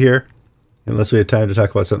story here. Unless we have time to talk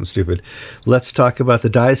about something stupid. Let's talk about the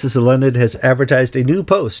Diocese of London has advertised a new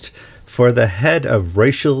post for the head of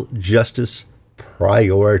racial justice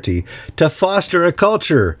priority to foster a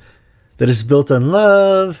culture that is built on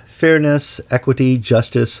love, fairness, equity,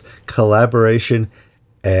 justice, collaboration,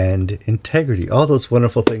 and integrity. All those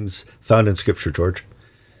wonderful things found in Scripture, George.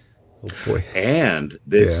 Oh boy. And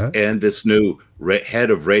this new head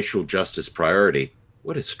of racial justice priority.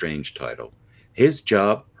 What a strange title. His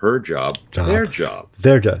job, her job, their job.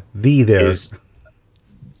 Is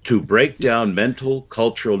to break down mental,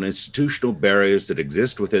 cultural, and institutional barriers that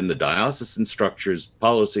exist within the diocesan structures,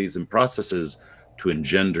 policies, and processes to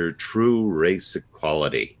engender true race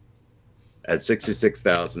equality. At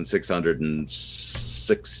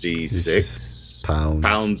 66,666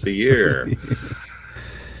 pounds a year.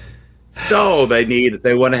 So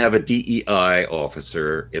they want to have a DEI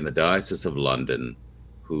officer in the Diocese of London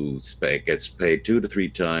who gets paid 2 to 3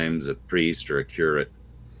 times a priest or a curate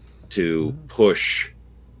to push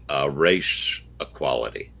race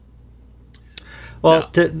equality. Well,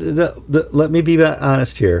 let me be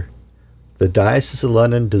honest here. The Diocese of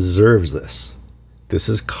London deserves this. This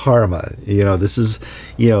is karma. This is,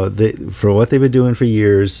 for what they've been doing for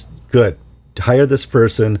years, good. Hire this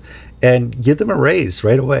person and give them a raise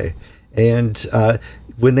right away. And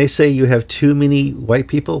when they say you have too many white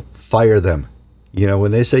people, fire them.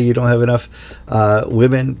 When they say you don't have enough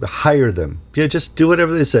women, hire them. Just do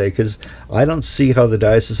whatever they say, because I don't see how the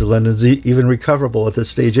Diocese of London is even recoverable at this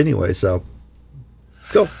stage anyway. So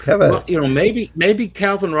go have it. Well, maybe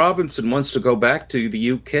Calvin Robinson wants to go back to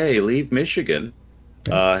the UK, leave Michigan.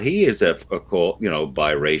 He is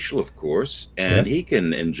biracial, of course, and he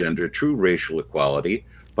can engender true racial equality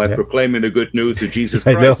by proclaiming the good news of Jesus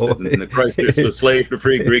Christ and the Christ is no slave to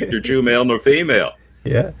free, Greek, nor Jew, male nor female.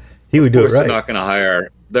 Yeah. He would do it right. They're not going to hire.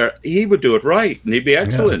 He would do it right, and he'd be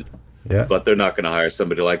excellent. Yeah. But they're not going to hire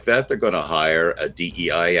somebody like that. They're going to hire a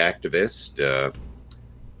DEI activist.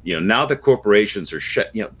 Now the corporations are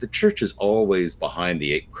shut. The church is always behind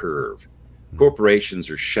the curve. Corporations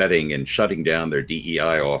are shutting down their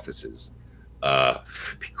DEI offices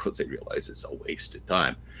because they realize it's a waste of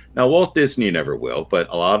time. Now, Walt Disney never will, but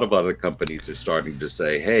a lot of other companies are starting to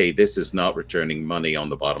say, hey, this is not returning money on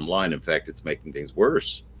the bottom line. In fact, it's making things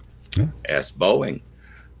worse. Ask Boeing.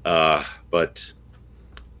 But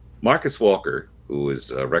Marcus Walker, who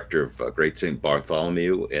is rector of Great St.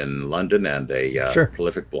 Bartholomew in London and a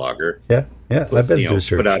prolific blogger, I've been to his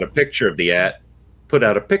church. Put out a picture of the ad.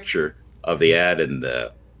 In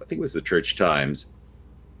the, I think it was the Church Times,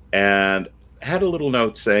 and had a little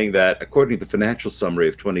note saying that according to the financial summary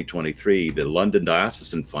of 2023, the London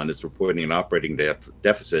Diocesan Fund is reporting an operating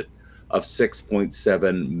deficit of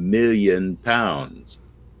 £6.7 million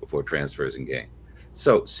before transfers and gain.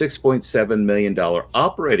 So $6.7 million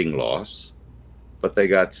operating loss, but they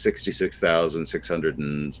got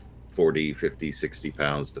 66,640, 50, 60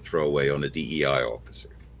 pounds to throw away on a DEI officer.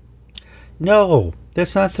 No,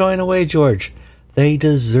 that's not throwing away, George. They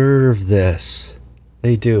deserve this.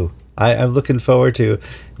 They do. I'm looking forward to,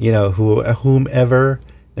 whomever.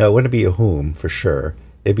 No, it wouldn't be a whom for sure.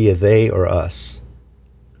 It'd be a they or us.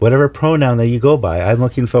 Whatever pronoun that you go by, I'm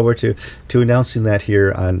looking forward to announcing that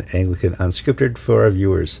here on Anglican Unscripted for our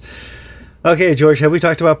viewers. Okay, George, have we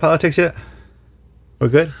talked about politics yet? We're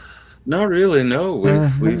good? Not really, no.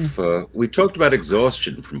 We talked about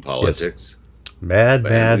exhaustion from politics. Yes. Mad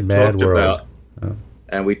world.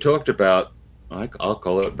 And we talked about, I'll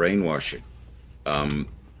call it brainwashing.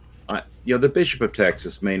 The Bishop of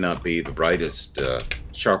Texas may not be the brightest,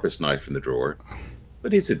 sharpest knife in the drawer,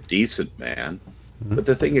 but he's a decent man. But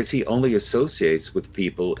the thing is, he only associates with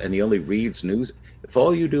people and he only reads news. If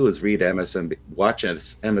all you do is read watch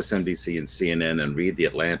MSNBC and CNN and read The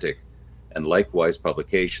Atlantic and likewise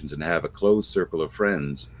publications and have a closed circle of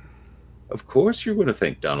friends, of course you're going to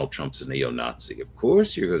think Donald Trump's a neo-Nazi. Of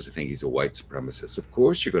course you're going to think he's a white supremacist. Of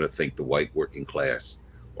course you're going to think the white working class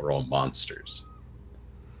are all monsters.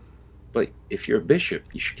 But if you're a bishop,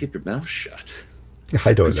 you should keep your mouth shut.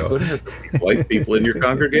 I don't know. You're going to have white people in your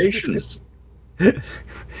congregations.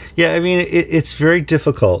 Yeah, I mean, it's very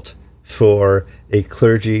difficult for a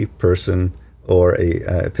clergy person or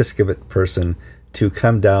a episcopate person to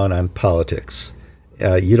come down on politics.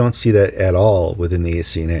 You don't see that at all within the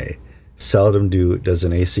ACNA. Seldom does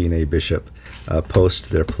an ACNA bishop post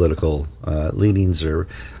their political leanings, or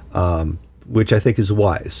which I think is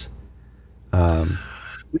wise,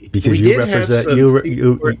 because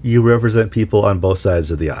you represent people on both sides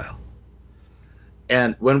of the aisle.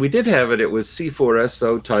 And when we did have it, it was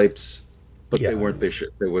C4SO types, but Yeah. they weren't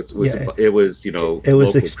bishop. It was Yeah. it was, you know, It was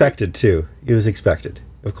local expected too. It was expected.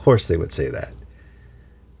 Of course, they would say that.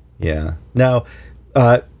 Yeah. Now,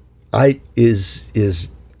 is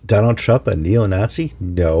Donald Trump a neo-Nazi?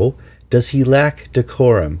 No. Does he lack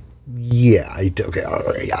decorum? Yeah. Okay. All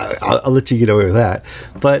right, I'll let you get away with that.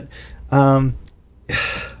 But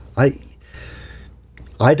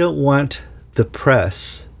I don't want the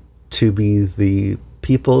press to be the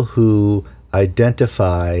people who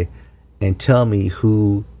identify and tell me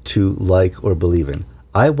who to like or believe in.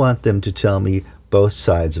 I want them to tell me both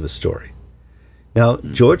sides of a story. Now,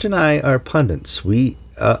 George and I are pundits. We,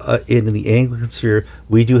 in the Anglican sphere,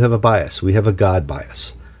 we do have a bias. We have a God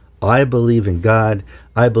bias. I believe in God.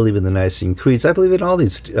 I believe in the Nicene creeds. I believe in all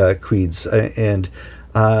these creeds, and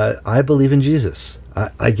I believe in Jesus.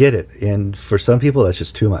 I get it, and for some people, that's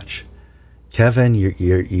just too much. Kevin,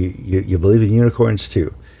 you believe in unicorns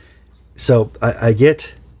too. So I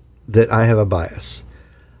get that I have a bias.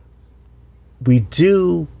 We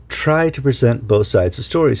do try to present both sides of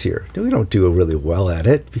stories here. We don't do really well at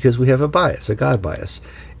it because we have a bias, a God bias.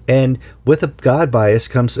 And with a God bias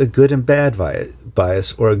comes a good and bad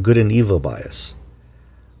bias, or a good and evil bias.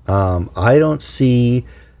 I don't see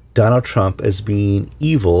Donald Trump as being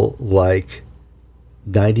evil like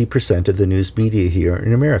 90% of the news media here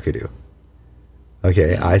in America do.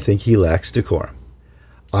 Okay, I think he lacks decorum.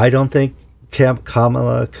 I don't think Mrs.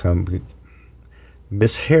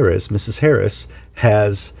 Harris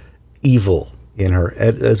has evil in her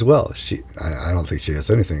as well. I don't think she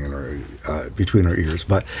has anything in her between her ears.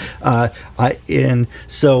 But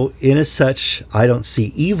so in as such, I don't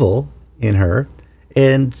see evil in her,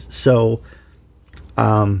 and so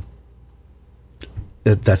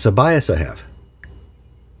that's a bias I have.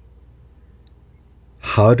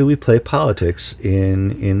 How do we play politics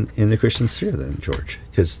in the Christian sphere then, George?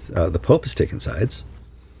 Because the Pope has taken sides.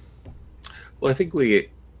 Well, I think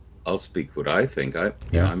I'll speak what I think.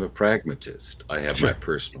 I'm a pragmatist. I have my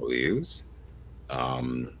personal views.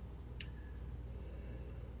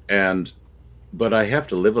 But I have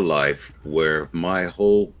to live a life where my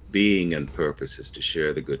whole being and purpose is to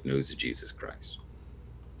share the good news of Jesus Christ.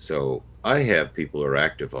 So I have people who are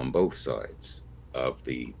active on both sides of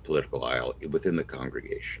the political aisle within the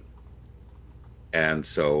congregation. And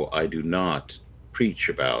so I do not preach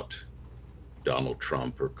about Donald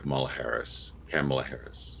Trump or Kamala Harris,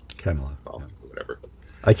 whatever.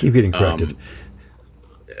 I keep getting corrected.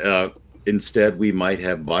 Instead, we might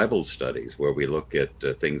have Bible studies where we look at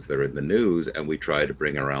things that are in the news and we try to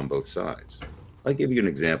bring around both sides. I'll give you an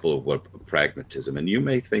example of what pragmatism, and you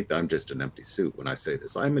may think that I'm just an empty suit when I say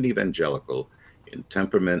this. I'm an evangelical in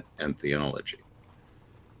temperament and theology.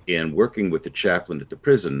 In working with the chaplain at the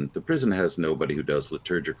prison has nobody who does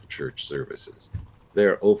liturgical church services.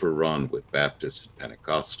 They're overrun with Baptist and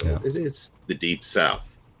Pentecostal. Yeah. It is the Deep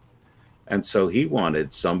South. And so he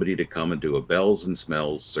wanted somebody to come and do a bells and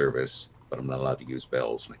smells service, but I'm not allowed to use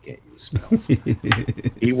bells and I can't use smells.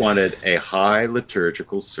 He wanted a high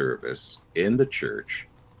liturgical service in the church,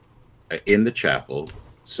 in the chapel,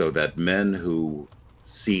 so that men who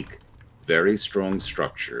seek very strong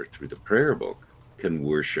structure through the prayer book can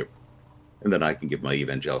worship, and then I can give my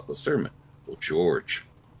evangelical sermon. Well, George,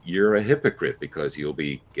 you're a hypocrite because you'll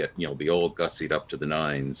be all gussied up to the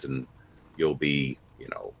nines, and you'll be,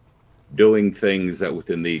 doing things that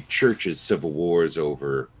within the church's civil wars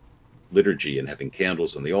over liturgy and having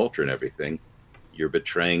candles on the altar and everything, you're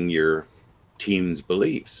betraying your team's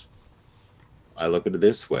beliefs. I look at it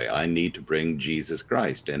this way. I need to bring Jesus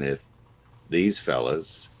Christ. And if these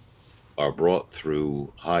fellas are brought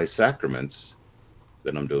through high sacraments,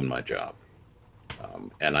 then I'm doing my job.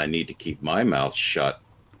 And I need to keep my mouth shut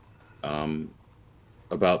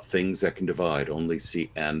about things that can divide. Only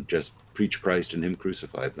see and just preach Christ and Him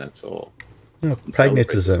crucified, and that's all. No,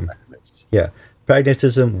 pragmatism. Yeah.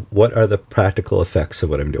 Pragmatism, what are the practical effects of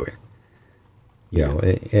what I'm doing?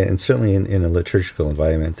 And certainly in a liturgical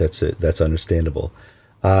environment, that's understandable.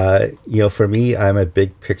 For me, I'm a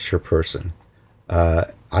big picture person.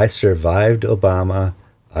 I survived Obama.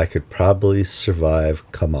 I could probably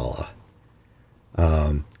survive Kamala.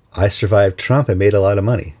 I survived Trump and made a lot of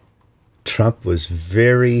money. Trump was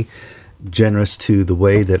very generous to the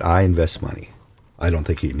way that I invest money. I don't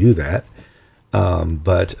think he knew that.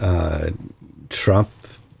 But Trump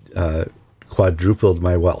quadrupled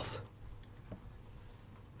my wealth.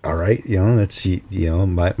 All right, that's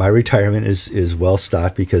my retirement is well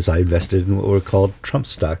stocked because I invested in what were called Trump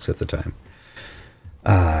stocks at the time.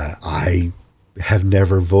 I have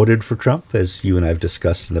never voted for Trump, as you and I've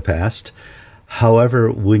discussed in the past.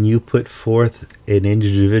 However, when you put forth an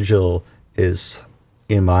individual as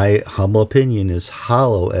in my humble opinion, as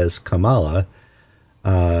hollow as Kamala,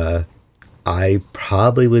 I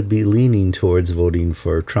probably would be leaning towards voting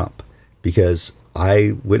for Trump, because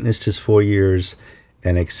I witnessed his 4 years,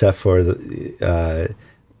 and except for that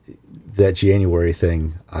January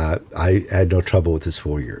thing, I had no trouble with his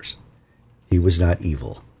 4 years. He was not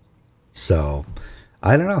evil. So,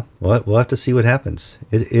 I don't know. We'll have to see what happens.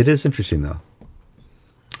 It is interesting, though.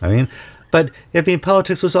 I mean,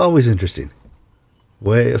 politics was always interesting.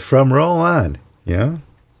 From Rome on, you know?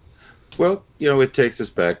 Well, it takes us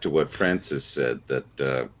back to what Francis said,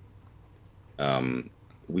 that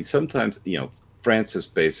we sometimes, Francis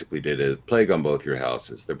basically did a plague on both your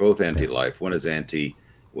houses. They're both anti-life. One is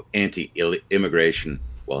anti-immigration,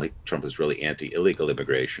 while Trump is really anti-illegal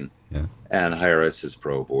immigration. Yeah. And Harris is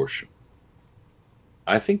pro-abortion.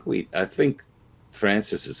 I think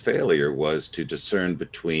Francis's failure was to discern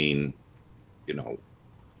between,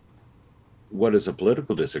 what is a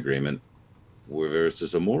political disagreement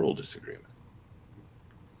versus a moral disagreement.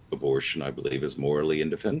 Abortion, I believe, is morally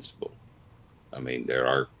indefensible. I mean, there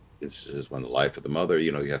are instances when the life of the mother,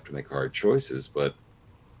 you have to make hard choices, but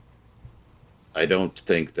I don't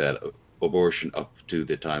think that abortion up to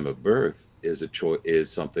the time of birth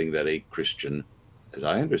is something that a Christian, as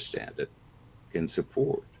I understand it, can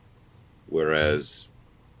support. Whereas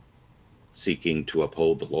seeking to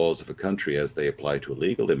uphold the laws of a country as they apply to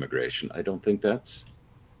illegal immigration, I don't think that's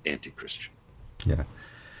anti-Christian. Yeah.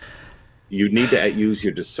 You need to use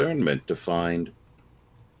your discernment to find,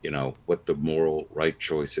 what the moral right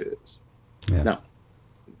choice is. Yeah. Now,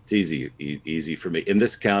 it's easy for me. In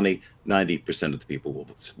this county, 90% of the people will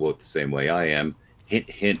vote the same way I am.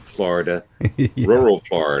 Hint, Florida, yeah. Rural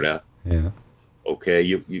Florida. Yeah. Okay,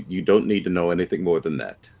 you don't need to know anything more than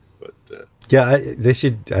that. But yeah, they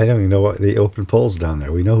should. I don't even know what the open polls down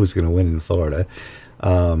there. We know who's going to win in Florida.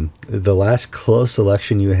 The last close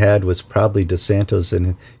election you had was probably DeSantis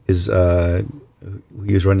and his.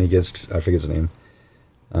 He was running against. I forget his name.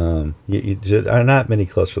 There are not many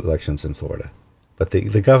close elections in Florida, but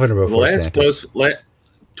the governor before the last Santos.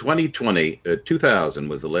 2000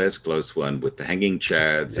 was the last close one with the hanging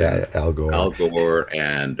chads. Yeah, Al Gore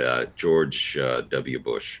and George W.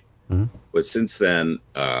 Bush. Mm-hmm. But since then,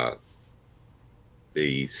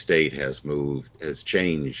 the state has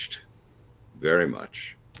changed very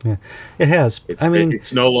much. Yeah, it has.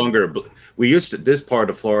 It's no longer. This part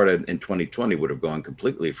of Florida in 2020 would have gone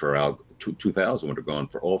completely for 2000 would have gone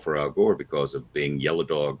for Al Gore because of being yellow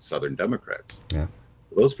dog Southern Democrats. Yeah.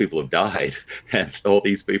 Those people have died, and all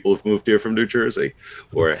these people have moved here from New Jersey,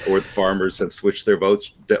 or the farmers have switched their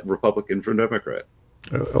votes Republican from Democrat.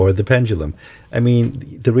 Or the pendulum. I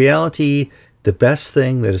mean, the reality, the best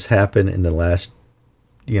thing that has happened in the last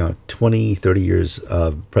 20, 30 years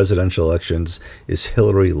of presidential elections is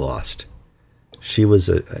Hillary lost. She's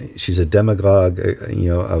a demagogue,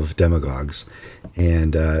 of demagogues,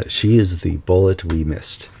 and she is the bullet we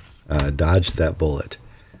missed. Dodged that bullet.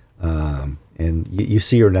 And you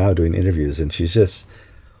see her now doing interviews, and she's just,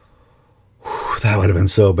 that would have been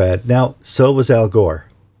so bad. Now, so was Al Gore.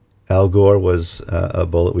 Al Gore was a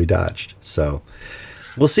bullet we dodged. So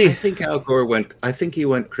we'll see. I think Al Gore went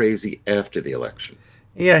crazy after the election.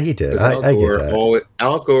 Yeah, he did. I get that.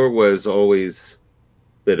 Al Gore was always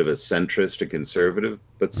a bit of a centrist and conservative,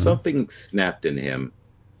 but something snapped in him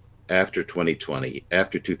after 2020,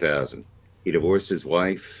 after 2000. He divorced his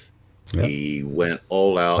wife. Yep. He went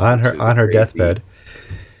all out on her deathbed.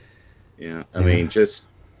 Yeah, I mean, just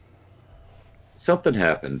something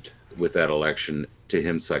happened with that election to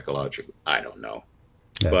him psychologically. I don't know,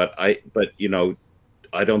 yeah. But I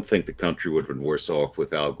don't think the country would have been worse off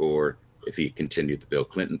with Al Gore if he continued the Bill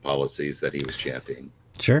Clinton policies that he was championing.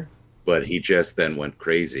 Sure, but he just then went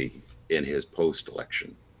crazy in his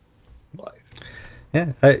post-election life.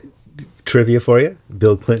 Yeah. Trivia for you: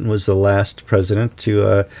 Bill Clinton was the last president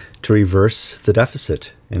to reverse the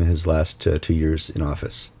deficit in his last 2 years in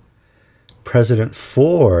office. President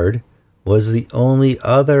Ford was the only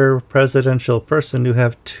other presidential person to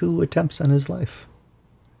have 2 attempts on his life,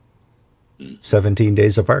 17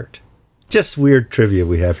 days apart. Just weird trivia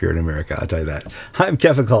we have here in America, I'll tell you that. I'm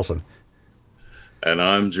Kevin Kallsen. And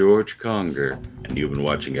I'm George Conger, and you've been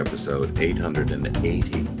watching episode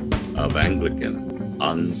 880 of Anglican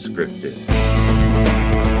Unscripted.